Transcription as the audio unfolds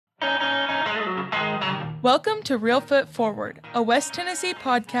Welcome to Real Foot Forward, a West Tennessee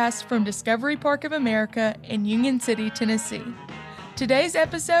podcast from Discovery Park of America in Union City, Tennessee. Today's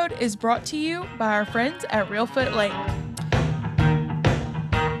episode is brought to you by our friends at Real Foot Lake.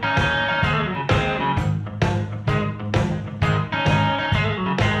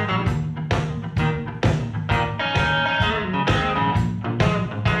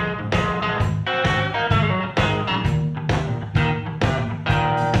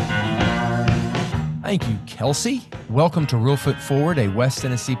 Thank you, Kelsey. Welcome to Real Foot Forward, a West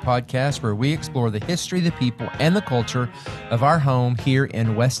Tennessee podcast where we explore the history, the people, and the culture of our home here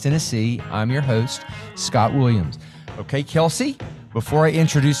in West Tennessee. I'm your host, Scott Williams. Okay, Kelsey, before I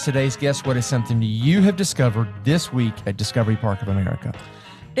introduce today's guest, what is something you have discovered this week at Discovery Park of America?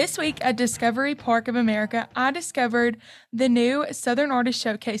 This week at Discovery Park of America, I discovered the new Southern Artist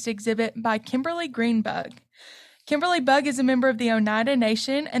Showcase exhibit by Kimberly Greenbug. Kimberly Bug is a member of the Oneida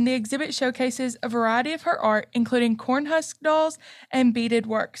Nation, and the exhibit showcases a variety of her art, including cornhusk dolls and beaded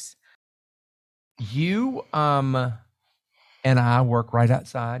works. You and I work right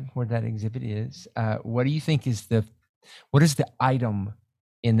outside where that exhibit is. What do you think is what is the item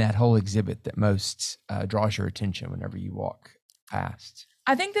in that whole exhibit that most draws your attention whenever you walk past?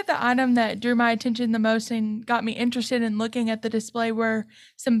 I think that the item that drew my attention the most and got me interested in looking at the display were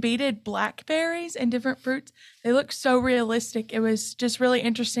some beaded blackberries and different fruits. They look so realistic. It was just really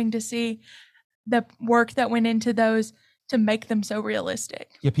interesting to see the work that went into those to make them so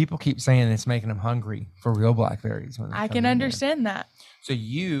realistic. Yeah, people keep saying it's making them hungry for real blackberries. I can understand that. So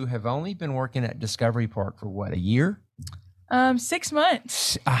you have only been working at Discovery Park for what, a year? 6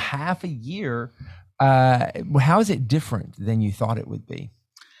 months. A half a year. How is it different than you thought it would be?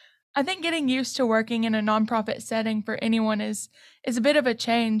 I think getting used to working in a nonprofit setting for anyone is a bit of a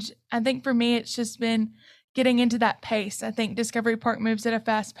change. I think for me, it's just been getting into that pace. I think Discovery Park moves at a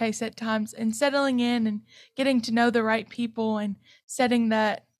fast pace at times, and settling in and getting to know the right people and setting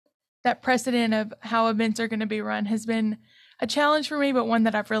that precedent of how events are going to be run has been a challenge for me, but one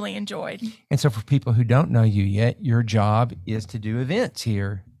that I've really enjoyed. And so for people who don't know you yet, your job is to do events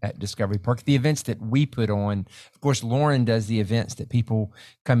here at Discovery Park, the events that we put on. Of course, Lauren does the events that people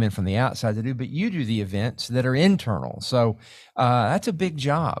come in from the outside to do, but you do the events that are internal. So that's a big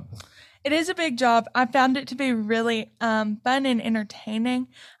job. It is a big job. I found it to be really fun and entertaining.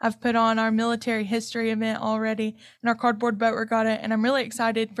 I've put on our military history event already and our cardboard boat regatta, and I'm really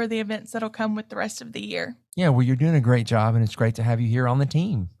excited for the events that'll come with the rest of the year. Yeah, well, you're doing a great job, and it's great to have you here on the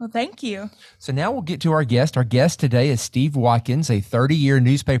team. Well, thank you. So now we'll get to our guest. Our guest today is Steve Watkins, a 30-year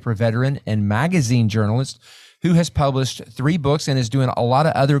newspaper veteran and magazine journalist who has published 3 books and is doing a lot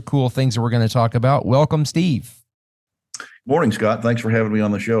of other cool things that we're going to talk about. Welcome, Steve. Morning, Scott. Thanks for having me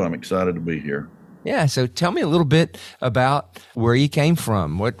on the show. I'm excited to be here. Yeah, so tell me a little bit about where you came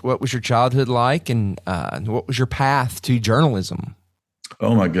from. What was your childhood like, and what was your path to journalism?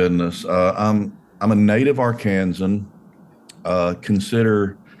 Oh my goodness, I'm a native Arkansan.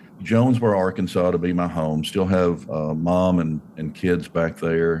 Consider Jonesboro, Arkansas, to be my home. Still have mom and kids back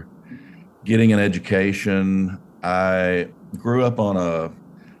there. Getting an education. I grew up on a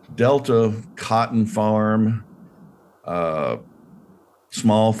Delta cotton farm.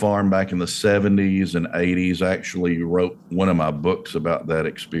 Small farm back in the 70s and 80s. I actually wrote one of my books about that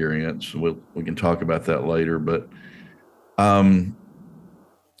experience. We can talk about that later. But,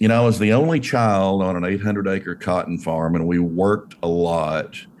 I was the only child on an 800-acre cotton farm, and we worked a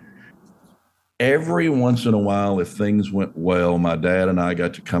lot. Every once in a while, if things went well, my dad and I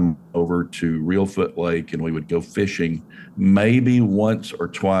got to come over to Real Foot Lake, and we would go fishing maybe once or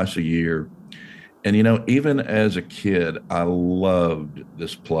twice a year. And, even as a kid, I loved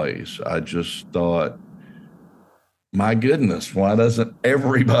this place. I just thought, my goodness, why doesn't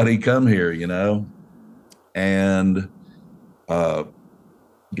everybody come here, And,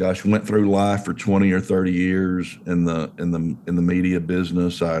 went through life for 20 or 30 years in the media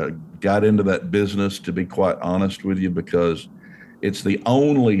business. I got into that business, to be quite honest with you, because it's the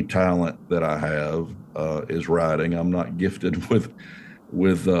only talent that I have is writing. I'm not gifted with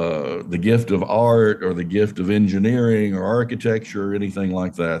the gift of art or the gift of engineering or architecture or anything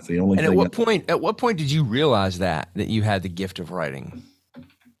like that. The only and thing. At what point did you realize that you had the gift of writing?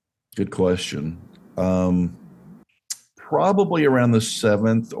 Good question. Probably around the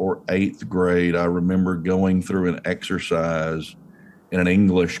 7th or 8th grade, I remember going through an exercise in an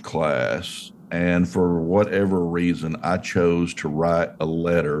English class, and for whatever reason, I chose to write a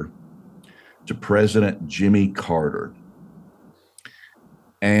letter to President Jimmy Carter.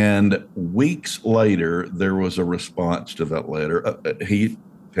 And weeks later, there was a response to that letter. He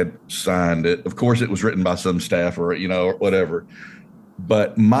had signed it. Of course, it was written by some staffer, or whatever.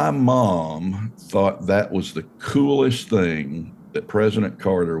 But my mom thought that was the coolest thing, that President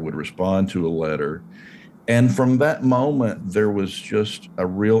Carter would respond to a letter. And from that moment, there was just a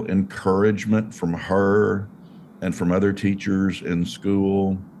real encouragement from her and from other teachers in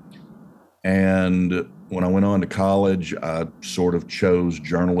school. And when I went on to college, I sort of chose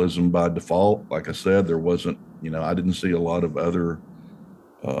journalism by default. Like I said, there wasn't, I didn't see a lot of other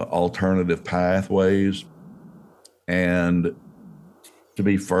alternative pathways. And to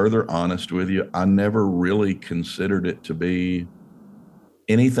be further honest with you, I never really considered it to be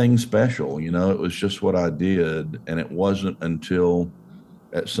anything special. It was just what I did. And it wasn't until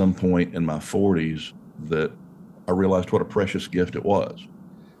at some point in my 40s that I realized what a precious gift it was.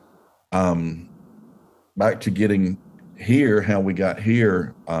 Back to getting here, how we got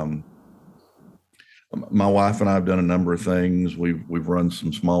here. My wife and I have done a number of things. We've run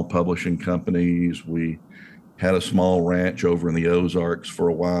some small publishing companies. We had a small ranch over in the Ozarks for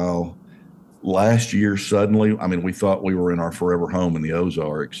a while. Last year, suddenly, we thought we were in our forever home in the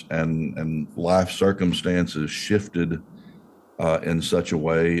Ozarks, and life circumstances shifted in such a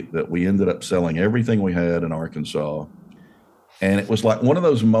way that we ended up selling everything we had in Arkansas. And it was like one of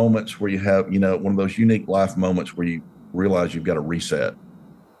those moments where you have, one of those unique life moments where you realize you've got to reset.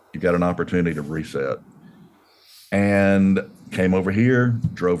 You've got an opportunity to reset. And came over here,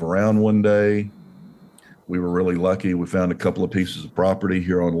 drove around one day. We were really lucky. We found a couple of pieces of property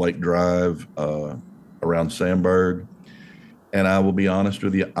here on Lake Drive around Sandburg. And I will be honest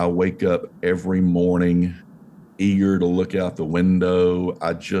with you, I wake up every morning eager to look out the window.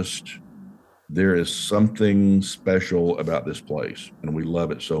 There is something special about this place, and we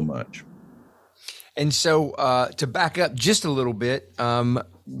love it so much. And so to back up just a little bit,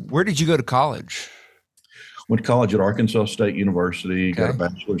 where did you go to college? Went to college at Arkansas State University, got a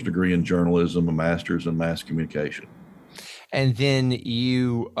bachelor's degree in journalism, a master's in mass communication. And then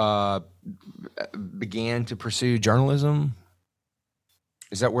you began to pursue journalism?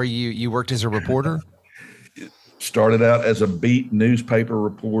 Is that where you worked as a reporter? Started out as a beat newspaper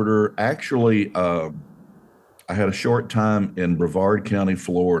reporter. Actually, I had a short time in Brevard County,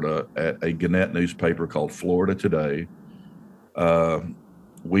 Florida, at a Gannett newspaper called Florida Today.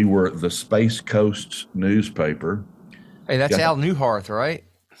 We were the Space Coast's newspaper. Hey, that's Al Newharth, right?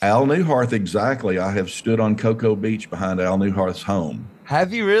 Al Newharth, exactly. I have stood on Cocoa Beach behind Al Newharth's home.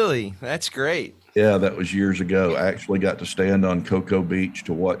 Have you really? That's great. Yeah, that was years ago. I actually got to stand on Cocoa Beach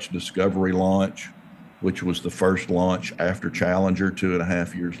to watch Discovery launch, which was the first launch after Challenger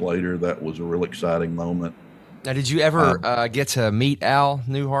 2.5 years later. That was a real exciting moment. Now, did you ever get to meet Al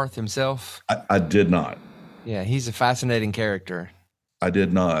Newharth himself? I did not. Yeah, he's a fascinating character. I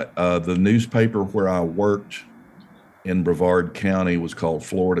did not. The newspaper where I worked in Brevard County was called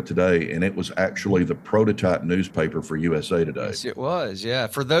Florida Today, and it was actually the prototype newspaper for USA Today. Yes, it was. Yeah.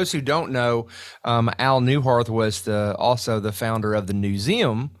 For those who don't know, Al Newharth was also the founder of the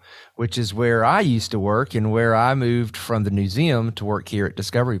Newseum, which is where I used to work and where I moved from the Newseum to work here at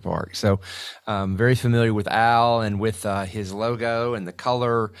Discovery Park. So very familiar with Al and with his logo and the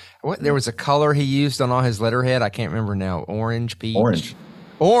color. There was a color he used on all his letterhead. I can't remember now. Orange, peach.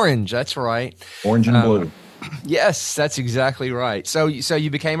 Orange. That's right. Orange and blue. Yes, that's exactly right. So you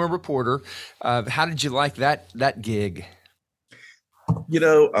became a reporter. How did you like that gig?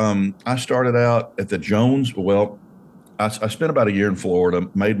 I started out at the Jones. Well, I spent about a year in Florida,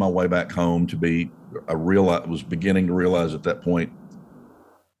 made my way back home I was beginning to realize at that point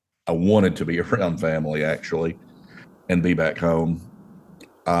I wanted to be around family, actually, and be back home.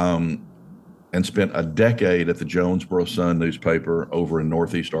 And spent a decade at the Jonesboro Sun newspaper over in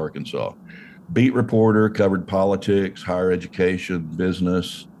Northeast Arkansas. Beat reporter, covered politics, higher education,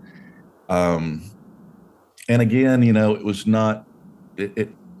 business. And again, it was not, it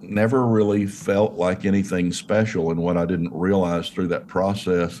never really felt like anything special. And what I didn't realize through that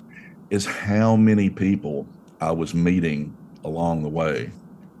process is how many people I was meeting along the way.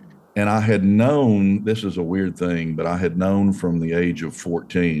 And I had known, this is a weird thing, but I had known from the age of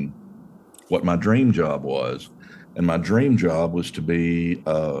 14 what my dream job was. And my dream job was to be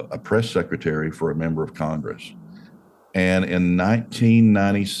a press secretary for a member of Congress. And in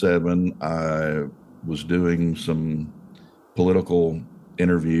 1997, I was doing some political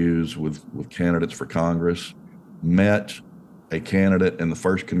interviews with candidates for Congress, met a candidate in the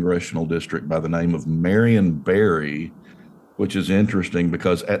 1st Congressional District by the name of Marion Barry, which is interesting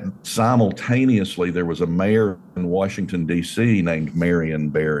because simultaneously there was a mayor in Washington, D.C. named Marion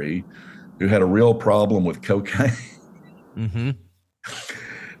Barry who had a real problem with cocaine. Mm-hmm.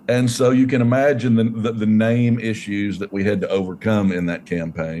 And so you can imagine the name issues that we had to overcome in that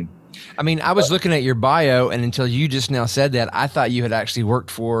campaign. I mean, I was looking at your bio, and until you just now said that, I thought you had actually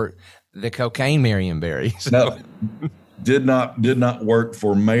worked for the cocaine Marion Barry. So. No, did not work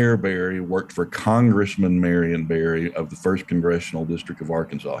for Mayor Barry, worked for Congressman Marion Barry of the 1st Congressional District of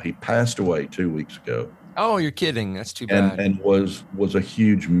Arkansas. He passed away 2 weeks ago. Oh, you're kidding. That's too and bad. and was a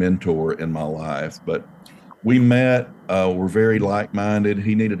huge mentor in my life. But we met, we're very like-minded.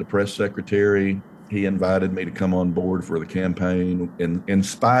 He needed a press secretary. He invited me to come on board for the campaign. And in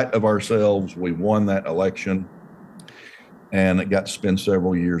spite of ourselves, we won that election. And I got to spend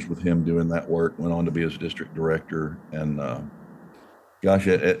several years with him doing that work, went on to be his district director. And gosh,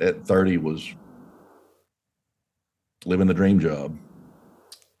 at 30 was living the dream job.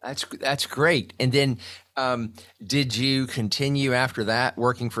 That's great. And then did you continue after that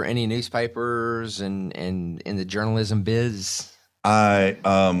working for any newspapers and in the journalism biz? I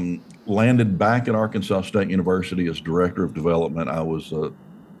landed back at Arkansas State University as director of development. I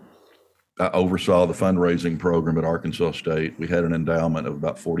oversaw the fundraising program at Arkansas State. We had an endowment of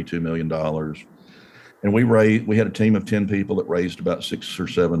about $42 million. And we had a team of 10 people that raised about $6 or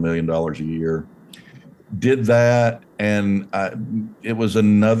 $7 million a year. Did that, and it was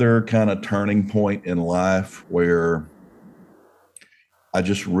another kind of turning point in life where I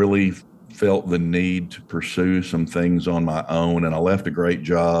just really felt the need to pursue some things on my own. And I left a great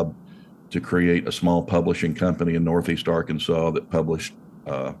job to create a small publishing company in Northeast Arkansas that published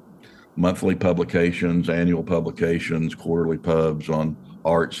monthly publications, annual publications, quarterly pubs on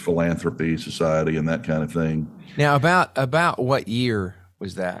arts, philanthropy, society, and that kind of thing. Now, about what year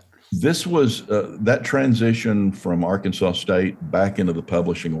was that? This was that transition from Arkansas State back into the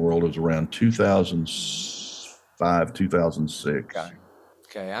publishing world was around 2005, 2006. Okay.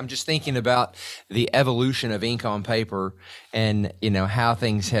 I'm just thinking about the evolution of ink on paper and, how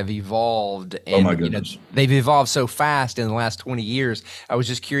things have evolved. And, oh, my goodness. They've evolved so fast in the last 20 years. I was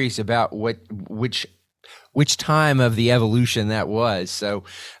just curious about which time of the evolution that was. So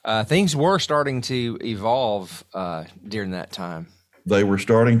things were starting to evolve during that time. They were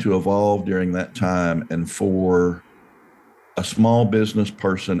starting to evolve during that time. And for a small business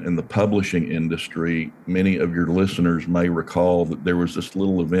person in the publishing industry, many of your listeners may recall that there was this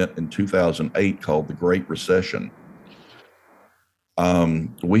little event in 2008 called the Great Recession.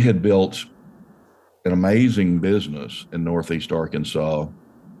 We had built an amazing business in Northeast Arkansas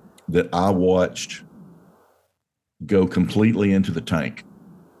that I watched go completely into the tank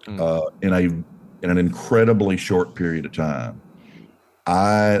in an incredibly short period of time.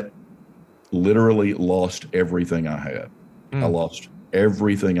 I literally lost everything I had. I lost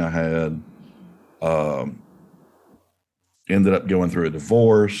everything I had. Ended up going through a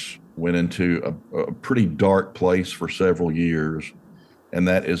divorce, went into a pretty dark place for several years. And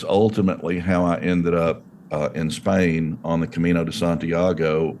that is ultimately how I ended up in Spain on the Camino de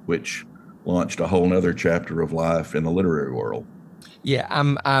Santiago, which launched a whole nother chapter of life in the literary world. Yeah,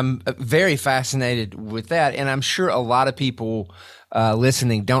 I'm very fascinated with that. And I'm sure a lot of people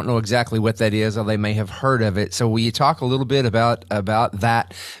listening don't know exactly what that is, or they may have heard of it. So will you talk a little bit about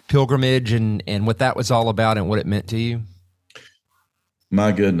that pilgrimage and what that was all about and what it meant to you?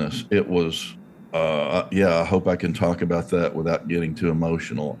 My goodness, it was, I hope I can talk about that without getting too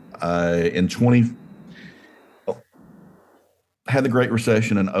emotional. Had the Great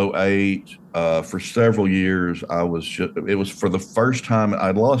Recession in 2008. For several years, it was for the first time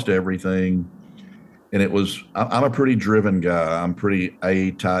I'd lost everything. And I'm a pretty driven guy. I'm pretty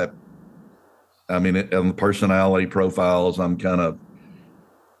A-type. I mean, on the personality profiles, I'm kind of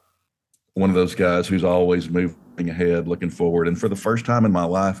one of those guys who's always moving ahead, looking forward. And for the first time in my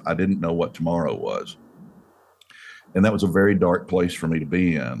life, I didn't know what tomorrow was. And that was a very dark place for me to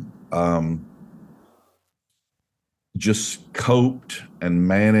be in. Just coped and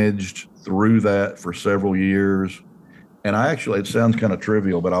managed through that for several years. And it sounds kind of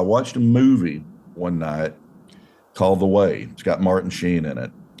trivial, but I watched a movie one night called The Way. It's got Martin Sheen in it.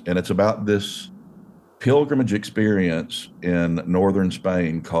 And it's about this pilgrimage experience in northern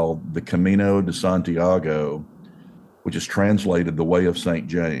Spain called the Camino de Santiago, which is translated the Way of St.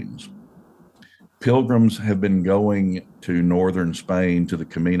 James. Pilgrims have been going to northern Spain to the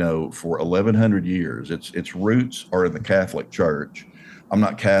Camino for 1,100 years. Its roots are in the Catholic Church. I'm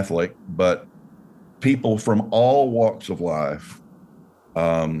not Catholic, but people from all walks of life,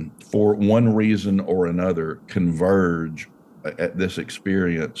 for one reason or another, converge at this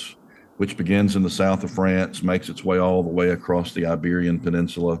experience, which begins in the south of France, makes its way all the way across the Iberian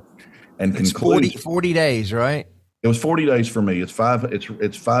Peninsula, and concludes 40 days, right? It was 40 days for me. It's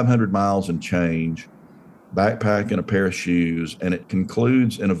 500 miles and change, backpack and a pair of shoes, and it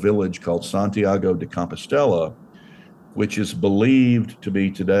concludes in a village called Santiago de Compostela, which is believed to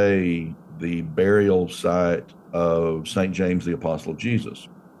be today the burial site of St. James the Apostle of Jesus.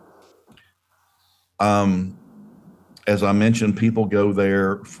 Um, as I mentioned, people go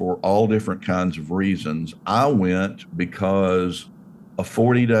there for all different kinds of reasons. I went because a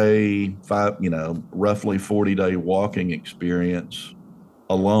 40-day, roughly 40-day walking experience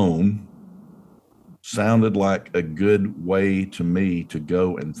alone sounded like a good way to me to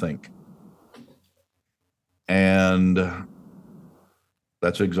go and think. And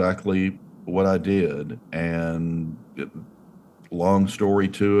that's exactly what I did. And long story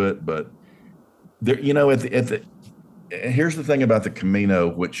to it, but there, here's the thing about the Camino,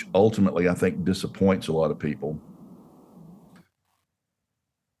 which ultimately I think disappoints a lot of people.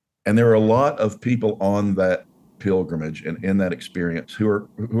 And there are a lot of people on that pilgrimage and in that experience who are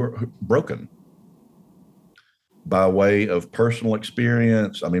broken by way of personal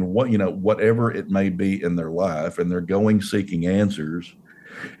experience. I mean, whatever it may be in their life, and they're going seeking answers.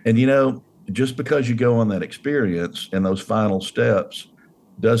 And just because you go on that experience and those final steps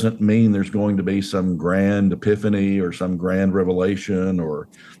doesn't mean there's going to be some grand epiphany or some grand revelation, or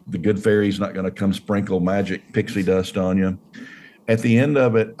the good fairy's not going to come sprinkle magic pixie dust on you. At the end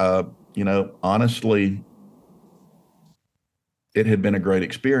of it, honestly, it had been a great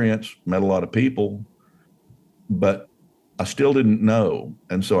experience, met a lot of people, but I still didn't know.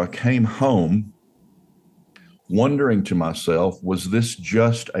 And so I came home wondering to myself, was this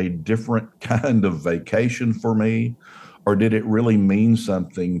just a different kind of vacation for me? Or did it really mean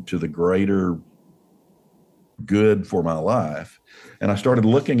something to the greater good for my life? And I started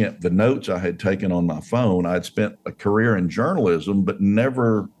looking at the notes I had taken on my phone. I'd spent a career in journalism, but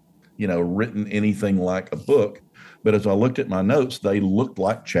never, written anything like a book. But as I looked at my notes, they looked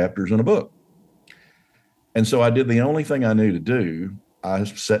like chapters in a book. And so I did the only thing I knew to do. I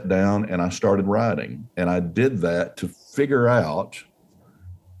sat down and I started writing. And I did that to figure out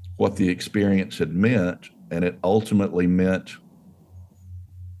what the experience had meant. And it ultimately meant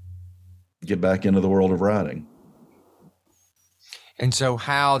get back into the world of writing. And so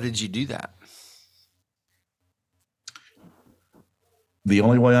how did you do that? The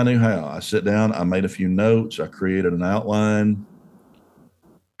only way I knew how. I sat down, I made a few notes, I created an outline,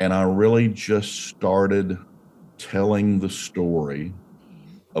 and I really just started telling the story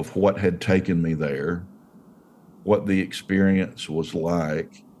of what had taken me there, what the experience was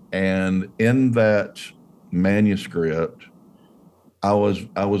like. And in that manuscript, I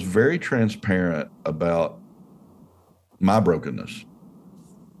was very transparent about my brokenness.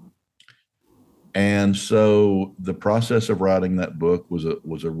 And so the process of writing that book was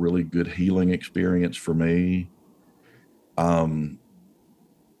a really good healing experience for me. I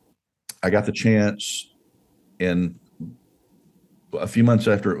got the chance in a few months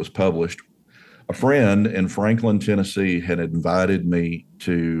after it was published. A friend in Franklin, Tennessee had invited me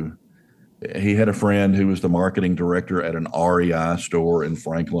to, he had a friend who was the marketing director at an REI store in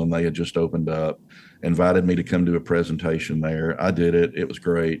Franklin. They had just opened up, invited me to come do a presentation there. I did it. It was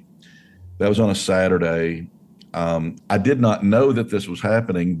great. That was on a Saturday. I did not know that this was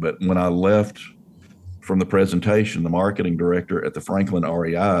happening, but when I left from the presentation, the marketing director at the Franklin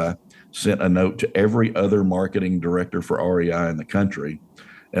REI sent a note to every other marketing director for REI in the country.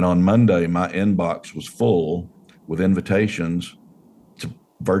 And on Monday, my inbox was full with invitations to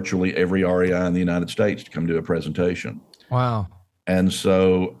virtually every REI in the United States to come do a presentation. Wow. And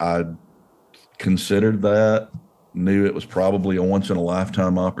so I considered that, knew it was probably a once in a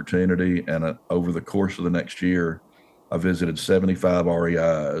lifetime opportunity. And over the course of the next year, I visited 75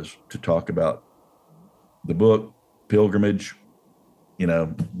 REIs to talk about the book, pilgrimage,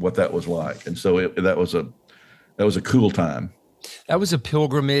 what that was like. And so that was a cool time. That was a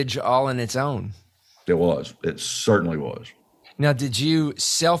pilgrimage all in its own. It certainly was. Now, did you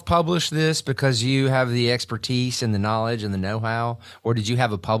self-publish this because you have the expertise and the knowledge and the know-how, or did you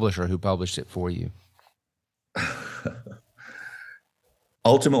have a publisher who published it for you?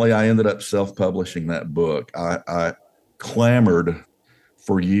 Ultimately, I ended up self-publishing that book. I clamored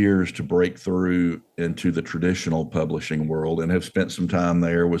for years to break through into the traditional publishing world and have spent some time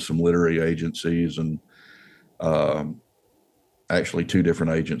there with some literary agencies and actually two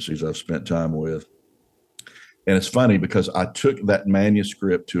different agencies I've spent time with. And it's funny because I took that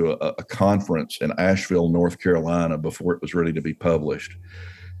manuscript to a conference in Asheville, North Carolina before it was ready to be published.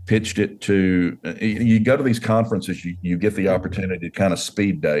 Pitched it to, you go to these conferences, you get the opportunity to kind of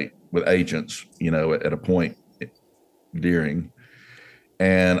speed date with agents, at a point during.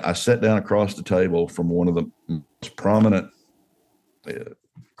 And I sat down across the table from one of the most prominent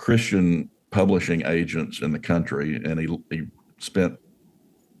Christian publishing agents in the country. And he spent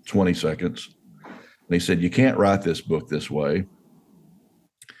 20 seconds he said, you can't write this book this way.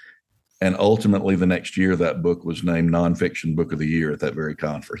 And ultimately, the next year, that book was named Nonfiction Book of the Year at that very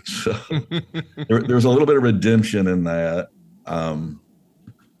conference. So there's a little bit of redemption in that.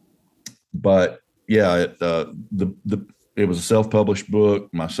 But yeah, it was a self-published book.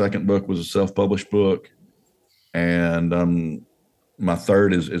 My second book was a self-published book, and my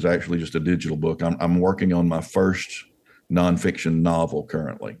third is actually just a digital book. I'm working on my first nonfiction novel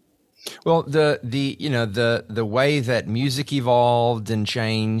currently. Well, the way that music evolved and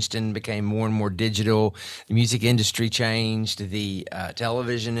changed and became more and more digital, the music industry changed, the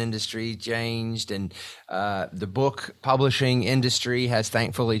television industry changed, and the book publishing industry has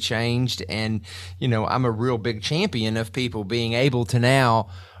thankfully changed. And I'm a real big champion of people being able to now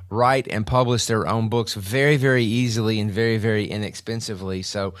write and publish their own books very, very easily and very, very inexpensively.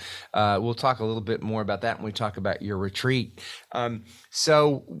 So we'll talk a little bit more about that when we talk about your retreat.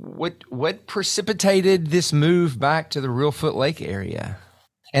 So what precipitated this move back to the Reelfoot Lake area?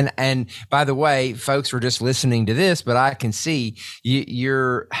 And by the way, folks were just listening to this, but I can see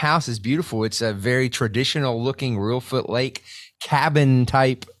your house is beautiful. It's a very traditional looking Reelfoot Lake cabin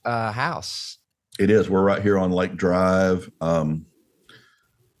type house. It is. We're right here on Lake Drive.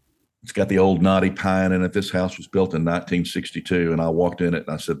 It's got the old knotty pine in it. This house was built in 1962, and I walked in it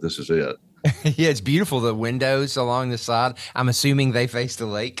and I said, "This is it." Yeah, it's beautiful. The windows along the side. I'm assuming they face the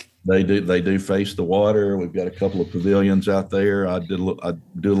lake. They do. They do face the water. We've got a couple of pavilions out there. I do a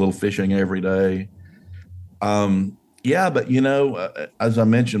little fishing every day. Yeah, but as I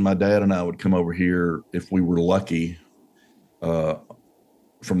mentioned, my dad and I would come over here if we were lucky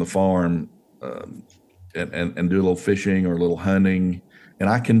from the farm and do a little fishing or a little hunting. And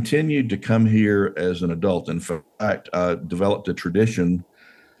I continued to come here as an adult. In fact, I developed a tradition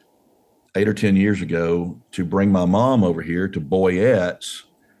 8 or 10 years ago to bring my mom over here to Boyette's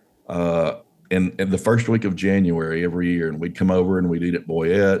in the first week of January every year. And we'd come over and we'd eat at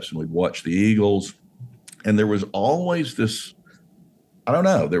Boyette's and we'd watch the Eagles. And there was always this, I don't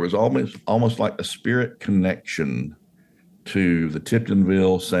know, there was almost like a spirit connection to the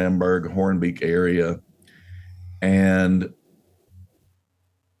Tiptonville, Sandburg, Hornbeak area. And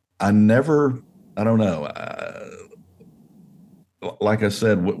I don't know. Like I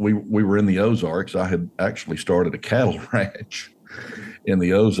said, we were in the Ozarks. I had actually started a cattle ranch in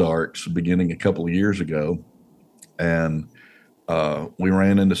the Ozarks beginning a couple of years ago. And we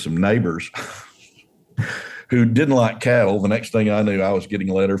ran into some neighbors who didn't like cattle. The next thing I knew, I was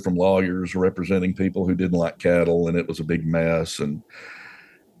getting a letter from lawyers representing people who didn't like cattle, and it was a big mess. And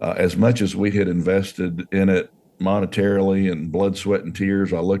as much as we had invested in it monetarily and blood, sweat, and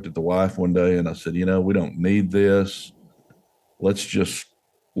tears, I looked at the wife one day and I said, we don't need this. Let's just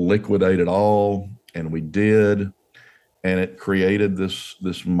liquidate it all. And we did. And it created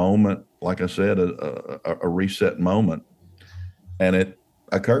this moment, like I said, a reset moment. And it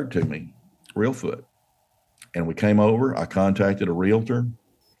occurred to me, Reelfoot. And we came over. I contacted a realtor.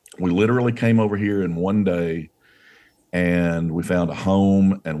 We literally came over here in one day and we found a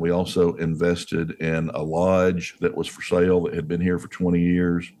home, and we also invested in a lodge that was for sale that had been here for 20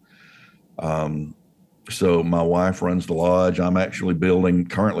 years. So my wife runs the lodge. I'm actually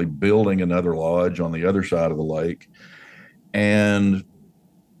currently building another lodge on the other side of the lake. And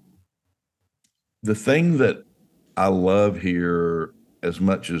the thing that I love here as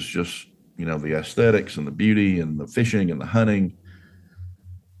much as just, the aesthetics and the beauty and the fishing and the hunting,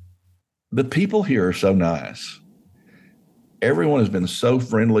 the people here are so nice. Everyone has been so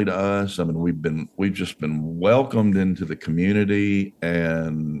friendly to us. I mean, we've just been welcomed into the community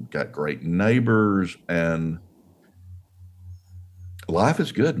and got great neighbors, and life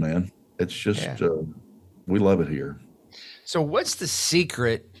is good, man. It's just, we love it here. So what's the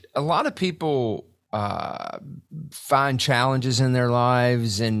secret? A lot of people find challenges in their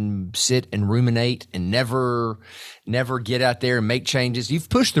lives and sit and ruminate and never get out there and make changes. You've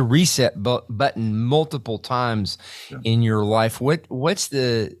pushed the reset button multiple times in your life. What's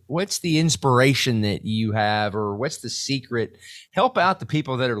the inspiration that you have, or what's the secret? Help out the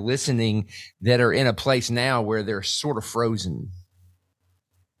people that are listening that are in a place now where they're sort of frozen.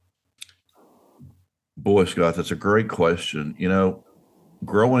 Boy, Scott, that's a great question.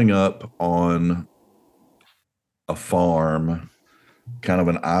 Growing up on a farm, kind of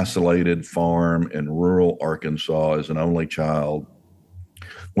an isolated farm in rural Arkansas as an only child,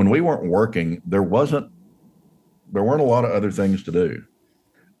 when we weren't working, there weren't a lot of other things to do.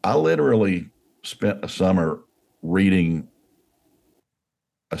 I literally spent a summer reading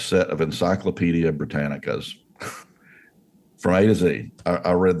a set of Encyclopedia Britannicas from A to Z.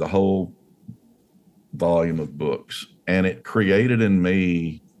 I read the whole volume of books, and it created in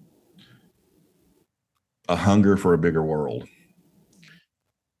me a hunger for a bigger world.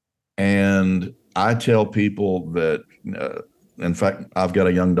 And I tell people that, in fact, I've got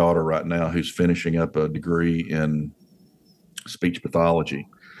a young daughter right now who's finishing up a degree in speech pathology.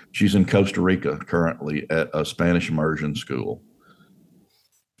 She's in Costa Rica currently at a Spanish immersion school.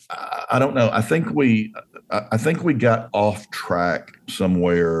 I don't know. I think we got off track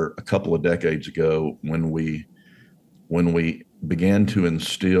somewhere a couple of decades ago when we began to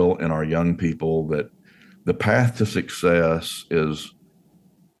instill in our young people that the path to success is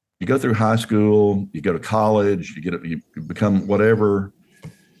you go through high school, you go to college, you become whatever.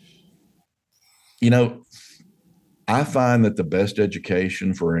 You know, I find that the best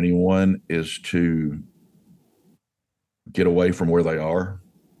education for anyone is to get away from where they are,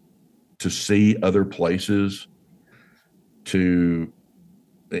 to see other places, to,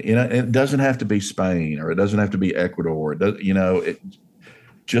 it doesn't have to be Spain or it doesn't have to be Ecuador. It does, it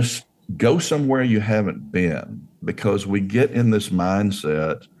just go somewhere you haven't been, because we get in this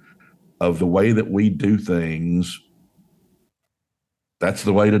mindset of the way that we do things. That's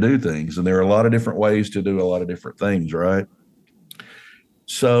the way to do things. And there are a lot of different ways to do a lot of different things, right?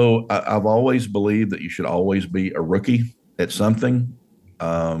 So I've always believed that you should always be a rookie at something.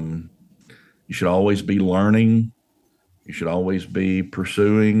 You should always be learning. You should always be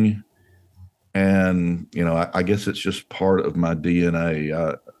pursuing. And, I guess it's just part of my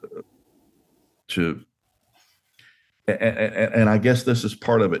DNA and I guess this is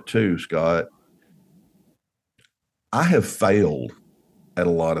part of it too, Scott. I have failed at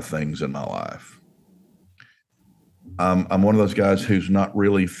a lot of things in my life. I'm one of those guys who's not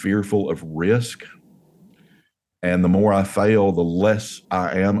really fearful of risk. And the more I fail, the less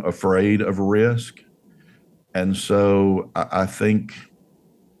I am afraid of risk. And so I think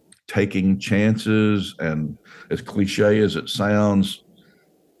taking chances, and as cliche as it sounds,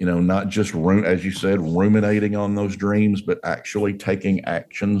 not just, as you said, ruminating on those dreams, but actually taking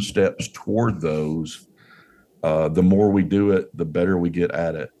action steps toward those. The more we do it, the better we get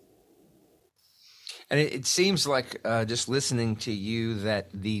at it. And it seems like just listening to you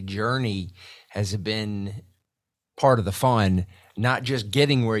that the journey has been part of the fun, not just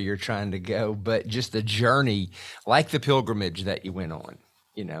getting where you're trying to go, but just the journey, like the pilgrimage that you went on.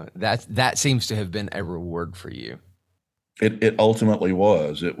 That seems to have been a reward for you. It ultimately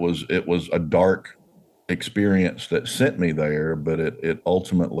was. It was a dark experience that sent me there, but it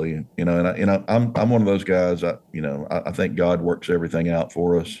ultimately, and I'm one of those guys. I think God works everything out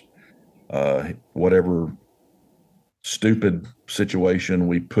for us. Whatever stupid situation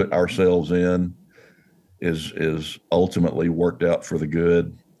we put ourselves in is ultimately worked out for the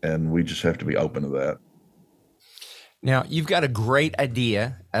good, and we just have to be open to that. Now, you've got a great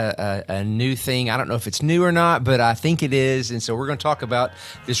idea, a new thing. I don't know if it's new or not, but I think it is. And so we're going to talk about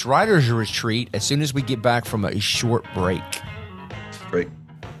this writer's retreat as soon as we get back from a short break. Great.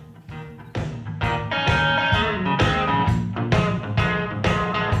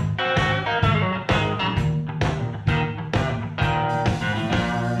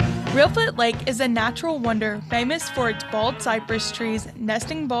 Reelfoot Lake is a natural wonder famous for its bald cypress trees,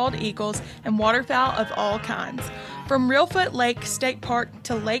 nesting bald eagles, and waterfowl of all kinds. From Reelfoot Lake State Park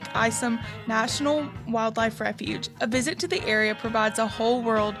to Lake Isom National Wildlife Refuge, a visit to the area provides a whole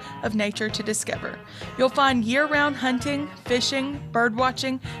world of nature to discover. You'll find year-round hunting, fishing,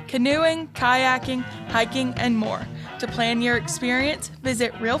 birdwatching, canoeing, kayaking, hiking, and more. To plan your experience,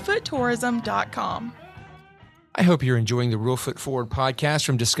 visit reelfoottourism.com. I hope you're enjoying the Reelfoot Forward podcast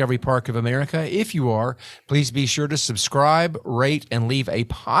from Discovery Park of America. If you are, please be sure to subscribe, rate, and leave a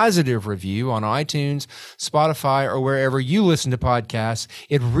positive review on iTunes, Spotify, or wherever you listen to podcasts.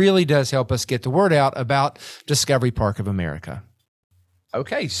 It really does help us get the word out about Discovery Park of America.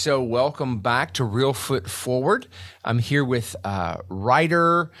 Okay, so welcome back to Reelfoot Forward. I'm here with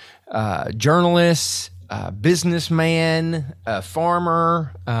writer, journalist, businessman,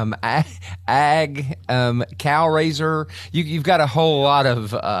 farmer, ag, cow raiser. You've got a whole lot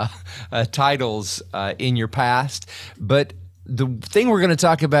of titles in your past, but the thing we're going to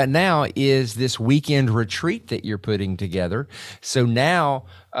talk about now is this weekend retreat that you're putting together. So now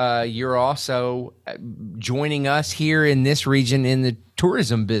you're also joining us here in this region in the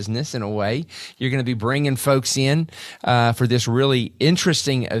tourism business in a way. You're going to be bringing folks in for this really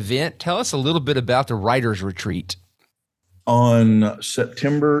interesting event. Tell us a little bit about the Writers Retreat. On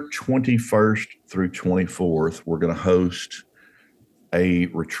September 21st through 24th, we're going to host a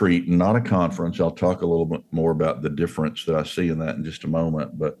retreat, not a conference. I'll talk a little bit more about the difference that I see in that in just a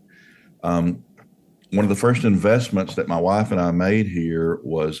moment. But one of the first investments that my wife and I made here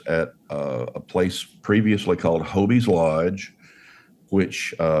was at a place previously called Hobie's Lodge,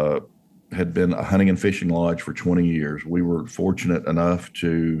 which had been a hunting and fishing lodge for 20 years. We were fortunate enough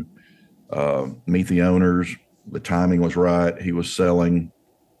to meet the owners. The timing was right. He was selling.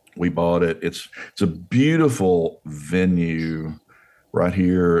 We bought it. It's a beautiful venue right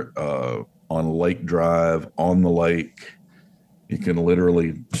here on Lake Drive on the lake. You can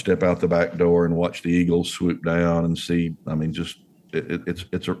literally step out the back door and watch the eagles swoop down and see. I mean, just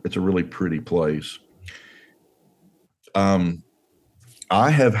it's a really pretty place. I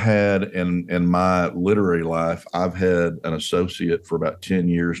have had in my literary life, I've had an associate for about 10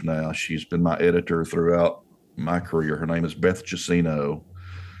 years now. She's been my editor throughout my career. Her name is Beth Chacino.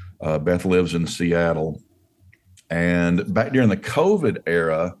 Beth lives in Seattle. And back during the COVID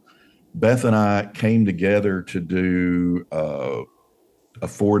era, Beth and I came together to do a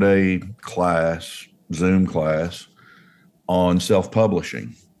 4-day class, Zoom class on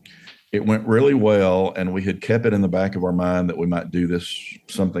self-publishing. It went really well, and we had kept it in the back of our mind that we might do this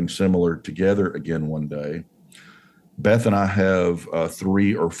something similar together again one day. Beth and I have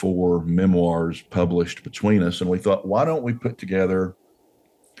 3 or 4 memoirs published between us, and we thought, why don't we put together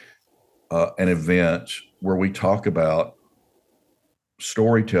an event where we talk about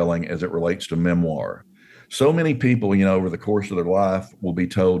storytelling as it relates to memoir. So many people, over the course of their life will be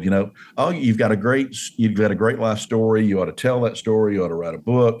told, oh, you've got a great life story. You ought to tell that story. You ought to write a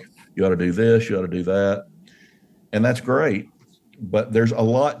book. You ought to do this. You ought to do that. And that's great. But there's a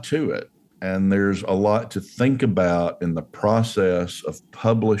lot to it. And there's a lot to think about in the process of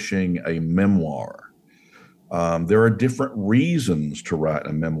publishing a memoir. There are different reasons to write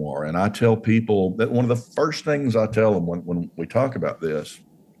a memoir. And I tell people that one of the first things I tell them when we talk about this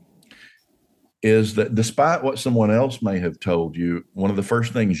is that despite what someone else may have told you, one of the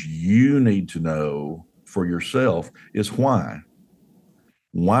first things you need to know for yourself is why.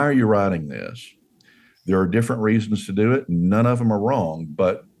 Why are you writing this? There are different reasons to do it. None of them are wrong,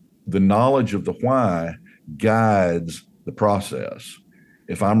 but the knowledge of the why guides the process.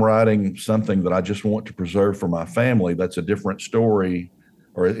 If I'm writing something that I just want to preserve for my family, that's a different story,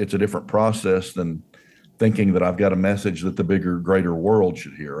 or it's a different process than thinking that I've got a message that the bigger, greater world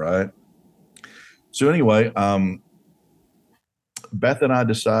should hear, right? So anyway, Beth and I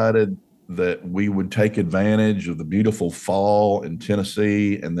decided that we would take advantage of the beautiful fall in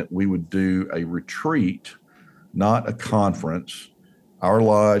Tennessee and that we would do a retreat, not a conference. Our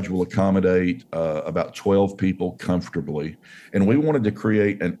lodge will accommodate about 12 people comfortably. And we wanted to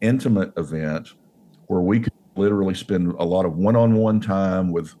create an intimate event where we could literally spend a lot of one-on-one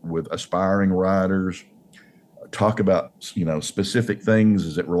time with aspiring writers, talk about, specific things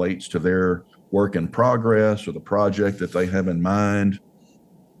as it relates to their work in progress or the project that they have in mind.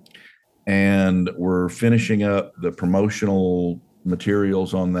 And we're finishing up the promotional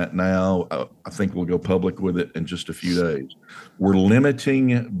materials on that now. I think we'll go public with it in just a few days. We're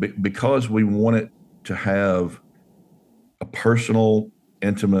limiting because we want it to have a personal,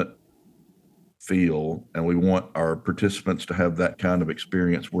 intimate feel, and we want our participants to have that kind of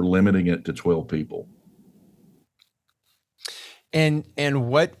experience. We're limiting it to 12 people. And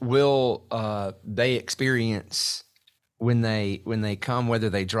what will they experience when they come, whether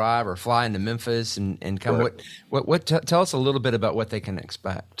they drive or fly into Memphis and come? Right. Tell us a little bit about what they can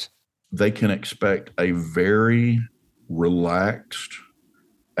expect. They can expect a very relaxed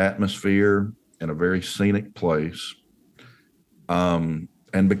atmosphere in a very scenic place. And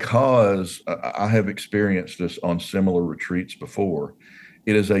because I have experienced this on similar retreats before,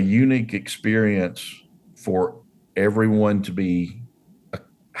 it is a unique experience for everyone to be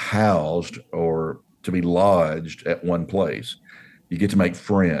housed or to be lodged at one place. You get to make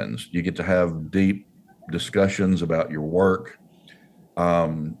friends. You get to have deep discussions about your work.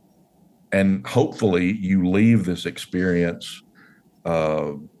 And hopefully you leave this experience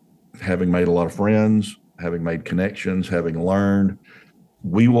having made a lot of friends, having made connections, having learned.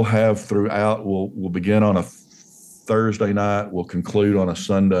 We will have throughout, we'll begin on a Thursday night, we'll conclude on a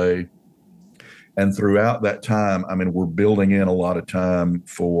Sunday. And throughout that time, we're building in a lot of time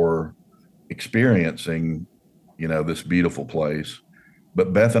for experiencing, this beautiful place.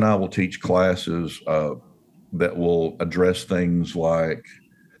 But Beth and I will teach classes that will address things like,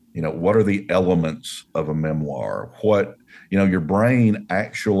 what are the elements of a memoir? What, your brain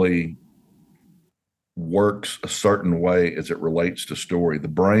actually works a certain way as it relates to story. The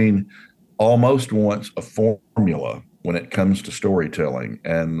brain almost wants a formula when it comes to storytelling.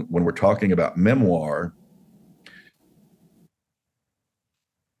 And when we're talking about memoir,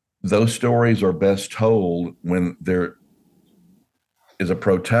 those stories are best told when there is a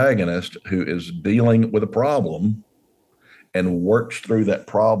protagonist who is dealing with a problem and works through that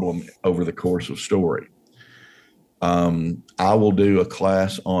problem over the course of story. I will do a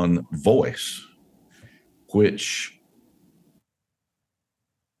class on voice, which,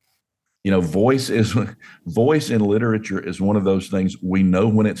 voice in literature is one of those things we know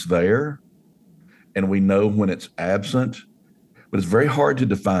when it's there and we know when it's absent, but it's very hard to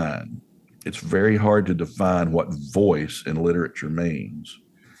define. It's very hard to define what voice in literature means.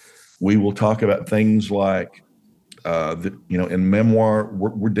 We will talk about things like, in memoir,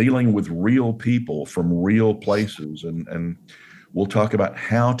 we're dealing with real people from real places, and we'll talk about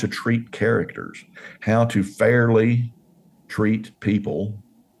how to treat characters, how to fairly treat people,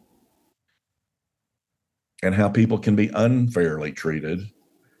 and how people can be unfairly treated.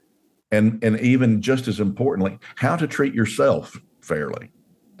 And even just as importantly, how to treat yourself fairly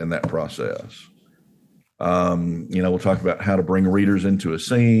in that process. We'll talk about how to bring readers into a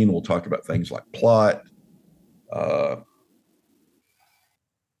scene. We'll talk about things like plot. I'll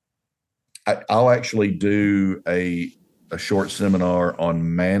actually do a short seminar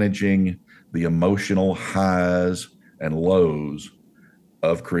on managing the emotional highs and lows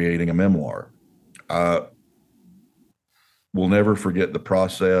of creating a memoir. I will never forget the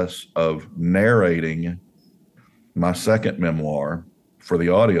process of narrating my second memoir for the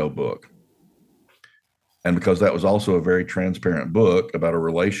audiobook. And because that was also a very transparent book about a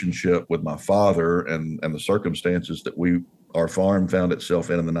relationship with my father and the circumstances that our farm found itself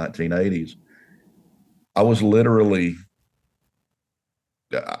in the 1980s, I was literally,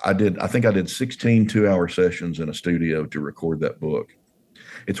 I think I did 16 2-hour sessions in a studio to record that book.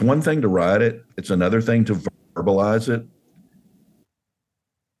 It's one thing to write it. It's another thing to verbalize it.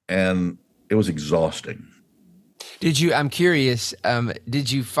 And it was exhausting. I'm curious,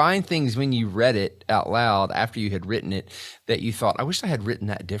 did you find things when you read it out loud after you had written it that you thought, I wish I had written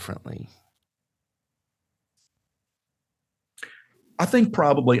that differently? I think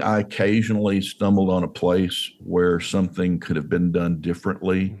probably I occasionally stumbled on a place where something could have been done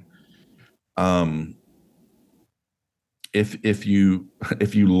differently. If you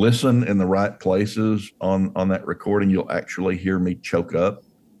listen in the right places on that recording, you'll actually hear me choke up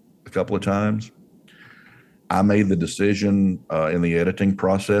a couple of times. I made the decision in the editing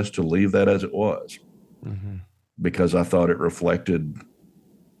process to leave that as it was, because I thought it reflected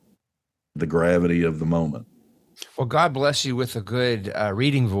the gravity of the moment. Well, God bless you with a good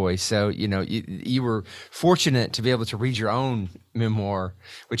reading voice. So, you were fortunate to be able to read your own memoir,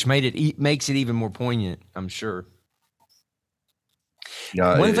 which makes it even more poignant, I'm sure.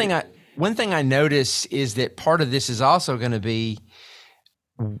 Yeah. One thing I notice is that part of this is also going to be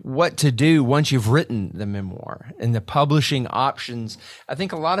what to do once you've written the memoir and the publishing options. I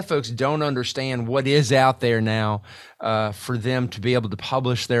think a lot of folks don't understand what is out there now for them to be able to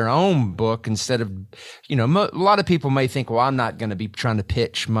publish their own book instead of, a lot of people may think, well, I'm not going to be trying to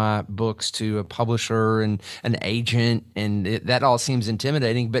pitch my books to a publisher and an agent, and that all seems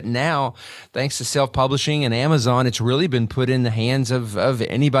intimidating. But now, thanks to self-publishing and Amazon, it's really been put in the hands of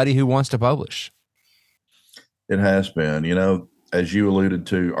anybody who wants to publish. It has been, as you alluded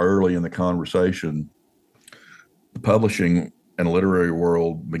to early in the conversation, the publishing and literary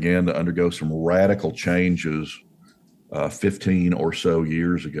world began to undergo some radical changes 15 or so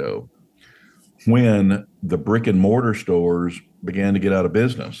years ago, when the brick and mortar stores began to get out of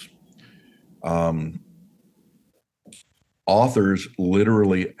business. Authors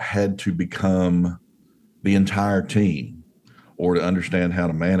literally had to become the entire team, or to understand how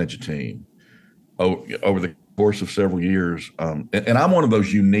to manage a team over the course of several years. And I'm one of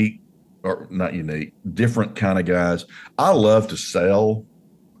those different kind of guys. I love to sell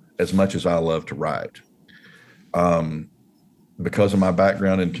as much as I love to write. Because of my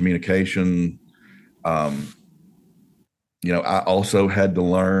background in communication, I also had to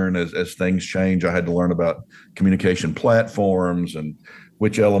learn as things change. I had to learn about communication platforms and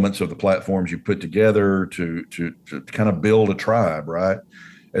which elements of the platforms you put together to kind of build a tribe, right?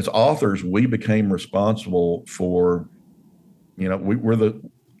 As authors, we became responsible for, we're the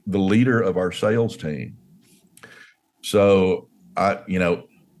leader of our sales team. So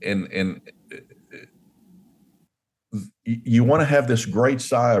you want to have this great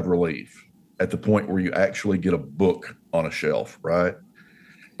sigh of relief at the point where you actually get a book on a shelf, right?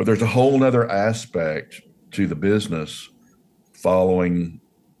 But there's a whole nother aspect to the business following,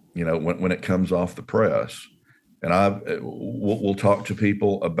 when it comes off the press. And we'll talk to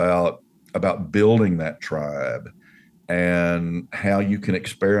people about building that tribe and how you can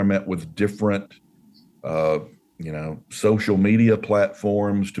experiment with different, social media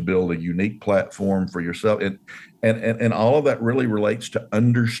platforms to build a unique platform for yourself. And all of that really relates to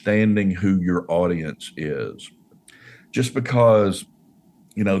understanding who your audience is. Just because,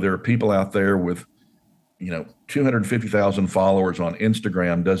 there are people out there with, 250,000 followers on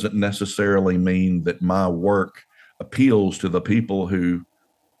Instagram doesn't necessarily mean that my work appeals to the people who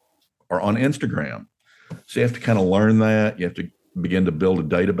are on Instagram. So you have to kind of learn that. You have to begin to build a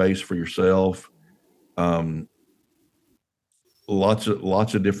database for yourself. Lots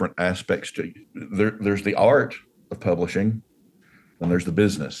of different aspects to there's the art of publishing, and there's the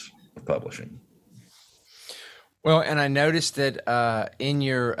business of publishing. Well, and I noticed that in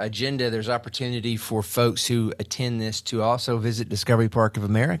your agenda, there's opportunity for folks who attend this to also visit Discovery Park of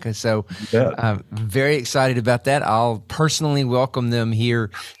America. So I'm very excited about that. I'll personally welcome them here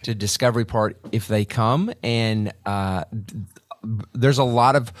to Discovery Park if they come. And there's a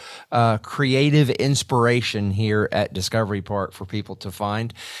lot of creative inspiration here at Discovery Park for people to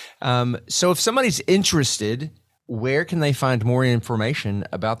find. So if somebody's interested, where can they find more information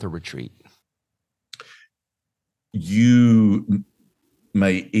about the retreat? You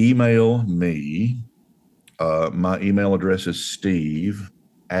may email me. My email address is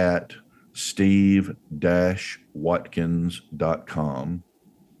steve@steve-watkins.com.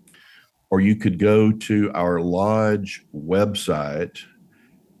 Or you could go to our lodge website,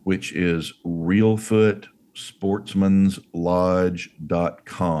 which is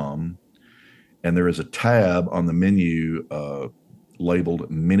realfootsportsmanslodge.com. And there is a tab on the menu labeled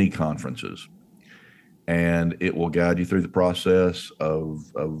mini conferences. And it will guide you through the process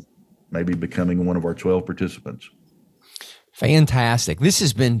of maybe becoming one of our 12 participants. Fantastic. This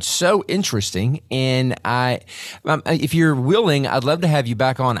has been so interesting. And if you're willing, I'd love to have you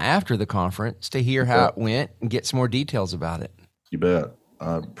back on after the conference to hear how it went and get some more details about it. You bet.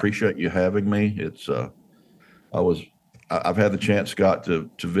 I appreciate you having me. I've had the chance, Scott, to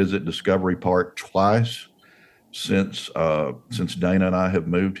visit Discovery Park twice since Dana and I have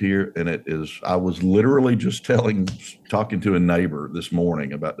moved here, and I was literally just talking to a neighbor this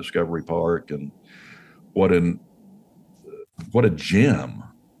morning about Discovery Park and what a gem.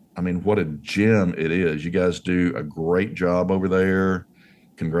 I mean, what a gem it is. You guys do a great job over there.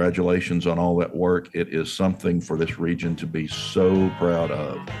 Congratulations on all that work. It is something for this region to be so proud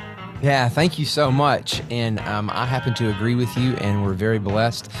of. Yeah, thank you so much. And I happen to agree with you, and we're very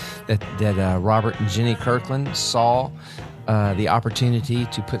blessed that Robert and Jenny Kirkland saw the opportunity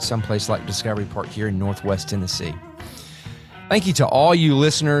to put someplace like Discovery Park here in Northwest Tennessee. Thank you to all you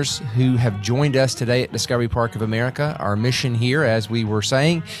listeners who have joined us today at Discovery Park of America. Our mission here, as we were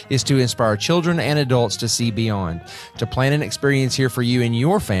saying, is to inspire children and adults to see beyond. To plan an experience here for you and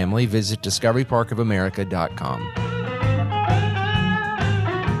your family, visit discoveryparkofamerica.com.